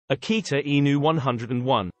Akita Inu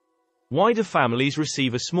 101. Why do families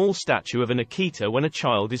receive a small statue of an Akita when a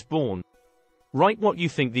child is born? Write what you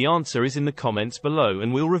think the answer is in the comments below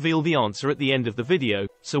and we'll reveal the answer at the end of the video,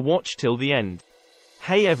 so watch till the end.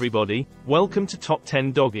 Hey everybody, welcome to Top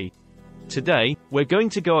 10 Doggy. Today, we're going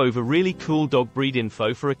to go over really cool dog breed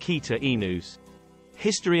info for Akita Inus.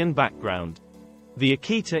 History and background. The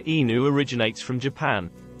Akita Inu originates from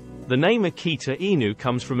Japan. The name Akita Inu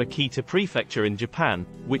comes from Akita Prefecture in Japan,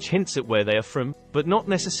 which hints at where they are from, but not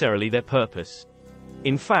necessarily their purpose.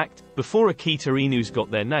 In fact, before Akita Inus got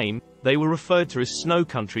their name, they were referred to as snow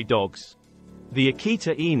country dogs. The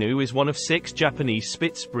Akita Inu is one of 6 Japanese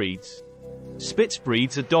Spitz breeds. Spitz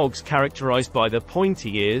breeds are dogs characterized by their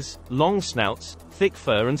pointy ears, long snouts, thick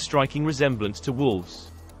fur and striking resemblance to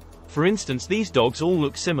wolves. For instance, these dogs all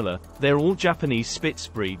look similar, they're all Japanese Spitz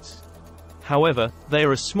breeds. However, they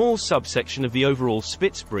are a small subsection of the overall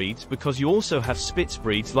Spitz breeds because you also have Spitz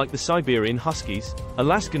breeds like the Siberian Huskies,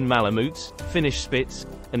 Alaskan Malamutes, Finnish Spitz,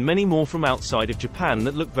 and many more from outside of Japan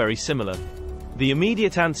that look very similar. The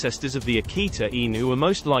immediate ancestors of the Akita Inu are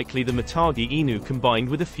most likely the Mitagi Inu combined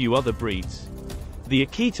with a few other breeds. The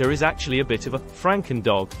Akita is actually a bit of a Franken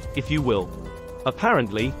dog, if you will.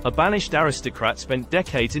 Apparently, a banished aristocrat spent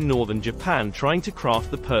decades in northern Japan trying to craft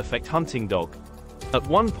the perfect hunting dog. At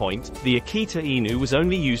one point, the Akita Inu was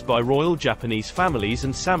only used by royal Japanese families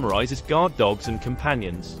and samurais as guard dogs and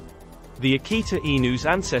companions. The Akita Inu's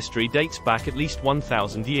ancestry dates back at least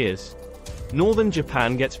 1,000 years. Northern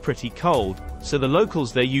Japan gets pretty cold, so the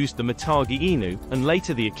locals there used the Mitagi Inu, and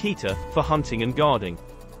later the Akita, for hunting and guarding.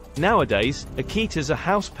 Nowadays, Akitas are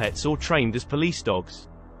house pets or trained as police dogs.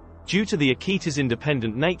 Due to the Akita's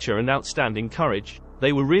independent nature and outstanding courage,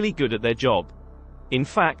 they were really good at their job. In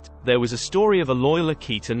fact, there was a story of a loyal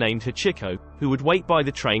Akita named Hachiko, who would wait by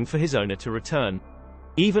the train for his owner to return.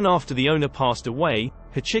 Even after the owner passed away,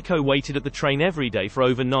 Hachiko waited at the train every day for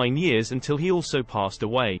over 9 years until he also passed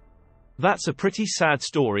away. That's a pretty sad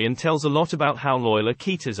story and tells a lot about how loyal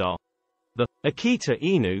Akitas are. The Akita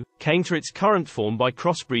Inu came to its current form by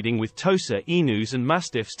crossbreeding with Tosa Inus and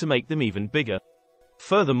Mastiffs to make them even bigger.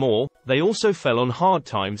 Furthermore, they also fell on hard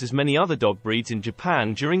times as many other dog breeds in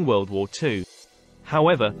Japan during World War II.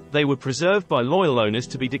 However, they were preserved by loyal owners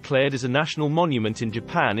to be declared as a national monument in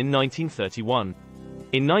Japan in 1931.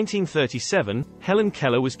 In 1937, Helen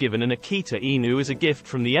Keller was given an Akita Inu as a gift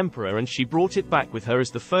from the emperor and she brought it back with her as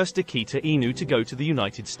the first Akita Inu to go to the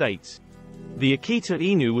United States. The Akita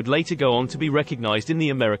Inu would later go on to be recognized in the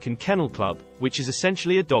American Kennel Club, which is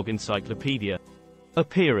essentially a dog encyclopedia.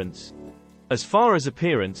 Appearance. As far as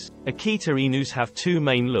appearance, Akita Inus have 2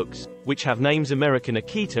 main looks, which have names American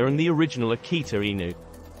Akita and the original Akita Inu.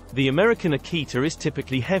 The American Akita is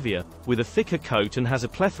typically heavier, with a thicker coat and has a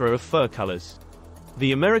plethora of fur colors.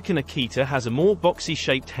 The American Akita has a more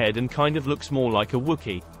boxy-shaped head and kind of looks more like a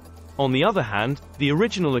Wookiee. On the other hand, the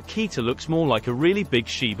original Akita looks more like a really big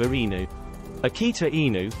Shiba Inu. Akita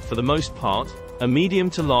Inu, for the most part, are medium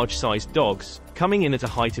to large-sized dogs, coming in at a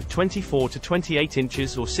height of 24 to 28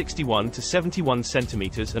 inches or 61 to 71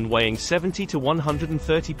 centimeters and weighing 70 to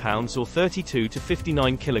 130 pounds or 32 to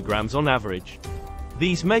 59 kilograms on average.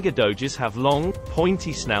 These megadoges have long,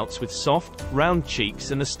 pointy snouts with soft, round cheeks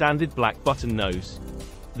and a standard black button nose.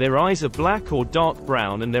 Their eyes are black or dark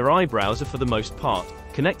brown and their eyebrows are for the most part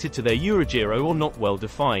connected to their urogiro or not well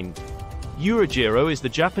defined. Urogiro is the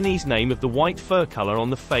Japanese name of the white fur color on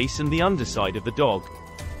the face and the underside of the dog.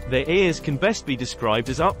 Their ears can best be described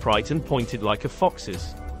as upright and pointed like a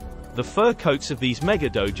fox's. The fur coats of these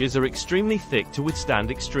megadoges are extremely thick to withstand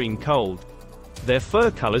extreme cold. Their fur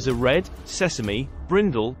colors are red, sesame,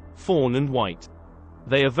 brindle, fawn and white.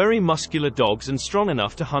 They are very muscular dogs and strong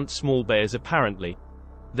enough to hunt small bears apparently.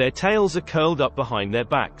 Their tails are curled up behind their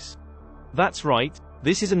backs. That's right,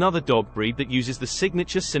 this is another dog breed that uses the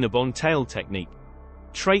signature Cinnabon tail technique.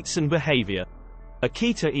 Traits and behavior.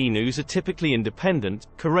 Akita Inus are typically independent,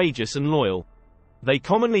 courageous and loyal. They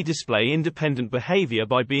commonly display independent behavior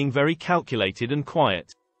by being very calculated and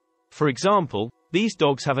quiet. For example, these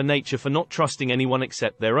dogs have a nature for not trusting anyone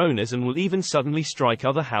except their owners and will even suddenly strike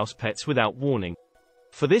other house pets without warning.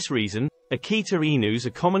 For this reason, Akita Inus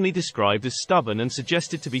are commonly described as stubborn and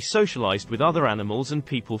suggested to be socialized with other animals and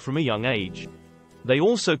people from a young age. They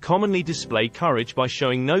also commonly display courage by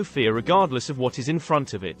showing no fear regardless of what is in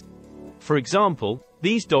front of it. For example,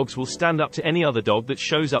 these dogs will stand up to any other dog that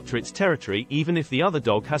shows up to its territory even if the other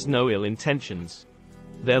dog has no ill intentions.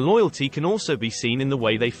 Their loyalty can also be seen in the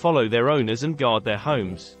way they follow their owners and guard their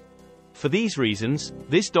homes. For these reasons,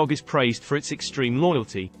 this dog is praised for its extreme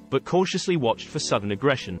loyalty, but cautiously watched for sudden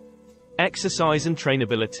aggression. Exercise and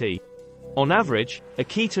trainability. On average,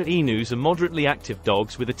 Akita Inus are moderately active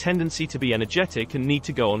dogs with a tendency to be energetic and need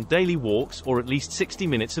to go on daily walks or at least 60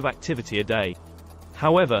 minutes of activity a day.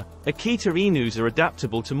 However, Akita Inus are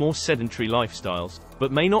adaptable to more sedentary lifestyles,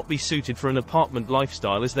 but may not be suited for an apartment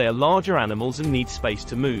lifestyle as they are larger animals and need space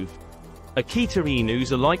to move. Akita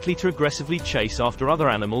Inus are likely to aggressively chase after other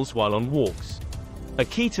animals while on walks.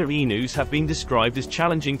 Akita Inus have been described as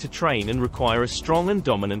challenging to train and require a strong and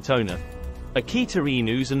dominant owner. Akita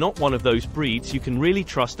Inus are not one of those breeds you can really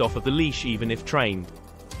trust off of the leash even if trained.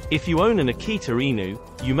 If you own an Akita Inu,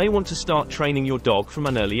 you may want to start training your dog from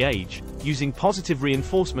an early age, using positive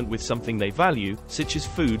reinforcement with something they value, such as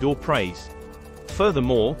food or praise.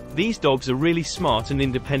 Furthermore, these dogs are really smart and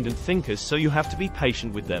independent thinkers, so you have to be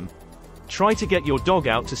patient with them. Try to get your dog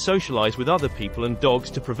out to socialize with other people and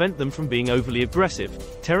dogs to prevent them from being overly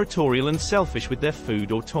aggressive, territorial and selfish with their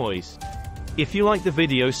food or toys. If you like the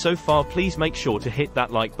video so far, please make sure to hit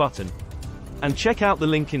that like button. And check out the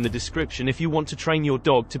link in the description if you want to train your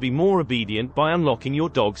dog to be more obedient by unlocking your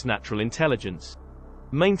dog's natural intelligence.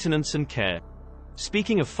 Maintenance and care.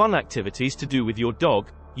 Speaking of fun activities to do with your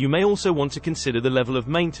dog, you may also want to consider the level of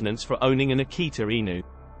maintenance for owning an Akita Inu.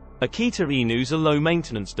 Akita Inus are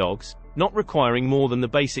low-maintenance dogs, not requiring more than the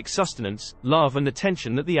basic sustenance, love and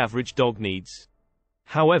attention that the average dog needs.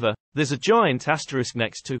 However, there's a giant asterisk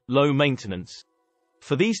next to low maintenance.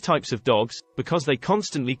 For these types of dogs, because they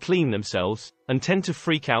constantly clean themselves, and tend to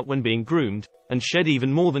freak out when being groomed, and shed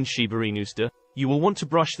even more than Shiba Inus do, you will want to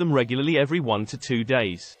brush them regularly every 1 to 2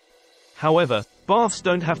 days. However, baths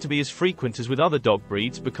don't have to be as frequent as with other dog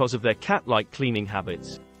breeds because of their cat-like cleaning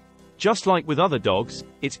habits. Just like with other dogs,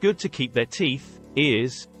 it's good to keep their teeth,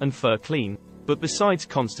 ears, and fur clean, but besides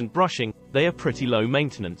constant brushing, they are pretty low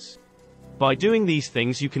maintenance. By doing these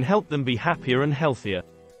things you can help them be happier and healthier.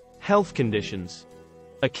 Health conditions.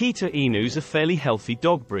 Akita Inus are fairly healthy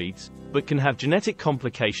dog breeds, but can have genetic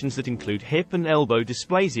complications that include hip and elbow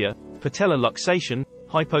dysplasia, patella luxation,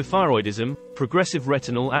 hypothyroidism, progressive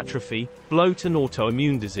retinal atrophy, bloat and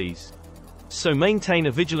autoimmune disease. So maintain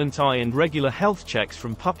a vigilant eye and regular health checks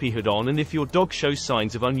from puppyhood on, and if your dog shows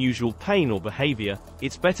signs of unusual pain or behavior,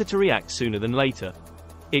 it's better to react sooner than later.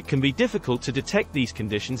 It can be difficult to detect these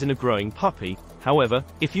conditions in a growing puppy. However,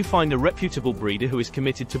 if you find a reputable breeder who is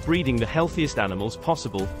committed to breeding the healthiest animals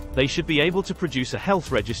possible, they should be able to produce a health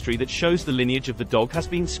registry that shows the lineage of the dog has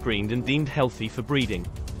been screened and deemed healthy for breeding.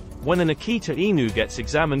 When an Akita Inu gets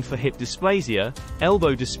examined for hip dysplasia,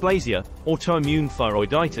 elbow dysplasia, autoimmune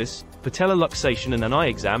thyroiditis, patella luxation and an eye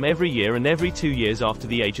exam every year and every 2 years after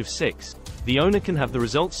the age of 6, the owner can have the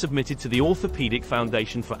results submitted to the Orthopedic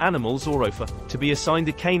Foundation for Animals or OFA, to be assigned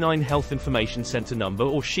a Canine Health Information Center number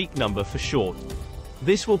or SHIC number for short.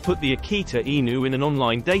 This will put the Akita Inu in an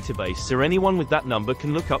online database so anyone with that number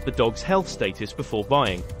can look up the dog's health status before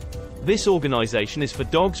buying. This organization is for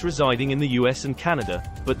dogs residing in the US and Canada,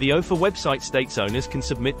 but the OFA website states owners can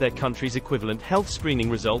submit their country's equivalent health screening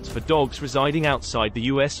results for dogs residing outside the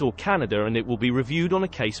US or Canada, and it will be reviewed on a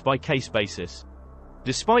case-by-case basis.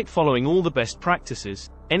 Despite following all the best practices,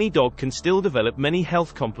 any dog can still develop many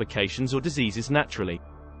health complications or diseases naturally.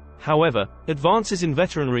 However, advances in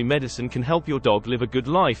veterinary medicine can help your dog live a good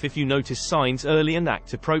life if you notice signs early and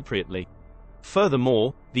act appropriately.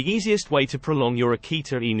 Furthermore, the easiest way to prolong your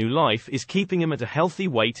Akita Inu life is keeping him at a healthy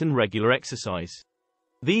weight and regular exercise.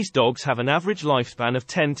 These dogs have an average lifespan of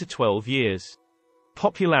 10 to 12 years.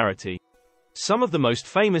 Popularity. Some of the most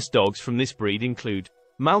famous dogs from this breed include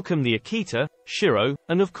Malcolm the Akita, Shiro,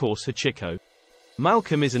 and of course Hachiko.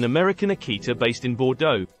 Malcolm is an American Akita based in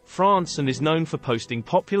Bordeaux, France, and is known for posting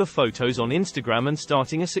popular photos on Instagram and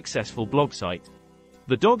starting a successful blog site.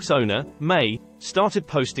 The dog's owner, May, started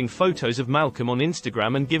posting photos of Malcolm on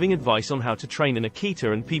Instagram and giving advice on how to train an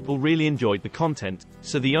Akita, and people really enjoyed the content,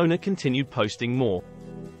 so the owner continued posting more.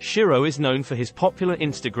 Shiro is known for his popular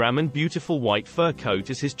Instagram and beautiful white fur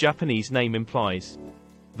coat, as his Japanese name implies.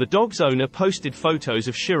 The dog's owner posted photos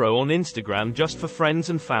of Shiro on Instagram just for friends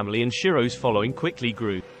and family, and Shiro's following quickly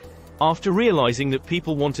grew. After realizing that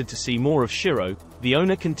people wanted to see more of Shiro, the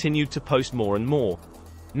owner continued to post more and more.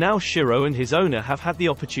 Now Shiro and his owner have had the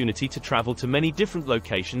opportunity to travel to many different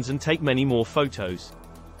locations and take many more photos.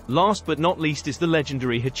 Last but not least is the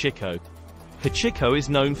legendary Hachiko. Hachiko is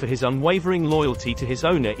known for his unwavering loyalty to his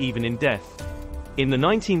owner even in death. In the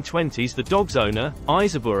 1920s, the dog's owner,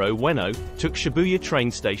 Isaburo Ueno, took Shibuya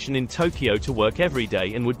train station in Tokyo to work every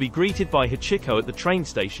day and would be greeted by Hachiko at the train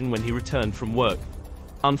station when he returned from work.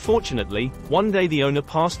 Unfortunately, one day the owner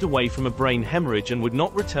passed away from a brain hemorrhage and would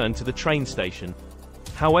not return to the train station.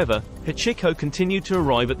 However, Hachiko continued to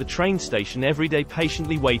arrive at the train station every day,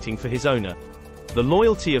 patiently waiting for his owner. The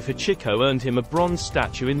loyalty of Hachiko earned him a bronze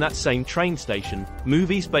statue in that same train station,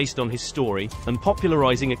 movies based on his story, and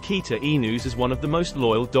popularizing Akita Inu's as one of the most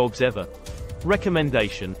loyal dogs ever.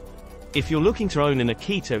 Recommendation: if you're looking to own an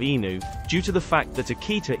Akita Inu, due to the fact that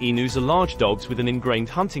Akita Inus are large dogs with an ingrained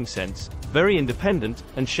hunting sense, very independent,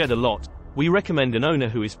 and shed a lot, we recommend an owner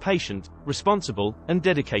who is patient, responsible, and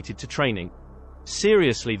dedicated to training.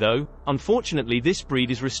 Seriously though, unfortunately this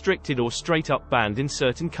breed is restricted or straight up banned in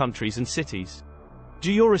certain countries and cities.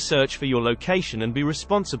 Do your research for your location and be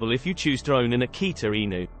responsible if you choose to own an Akita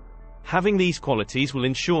Inu. Having these qualities will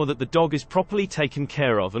ensure that the dog is properly taken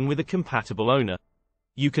care of and with a compatible owner.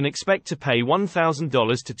 You can expect to pay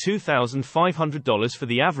 $1,000 to $2,500 for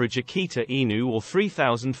the average Akita Inu or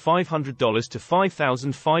 $3,500 to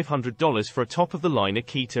 $5,500 for a top-of-the-line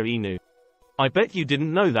Akita Inu. I bet you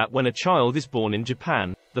didn't know that when a child is born in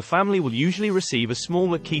Japan, the family will usually receive a small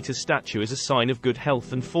Akita statue as a sign of good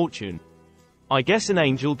health and fortune. I guess an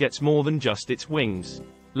angel gets more than just its wings.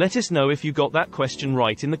 Let us know if you got that question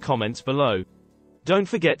right in the comments below. Don't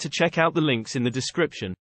forget to check out the links in the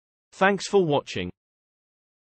description. Thanks for watching.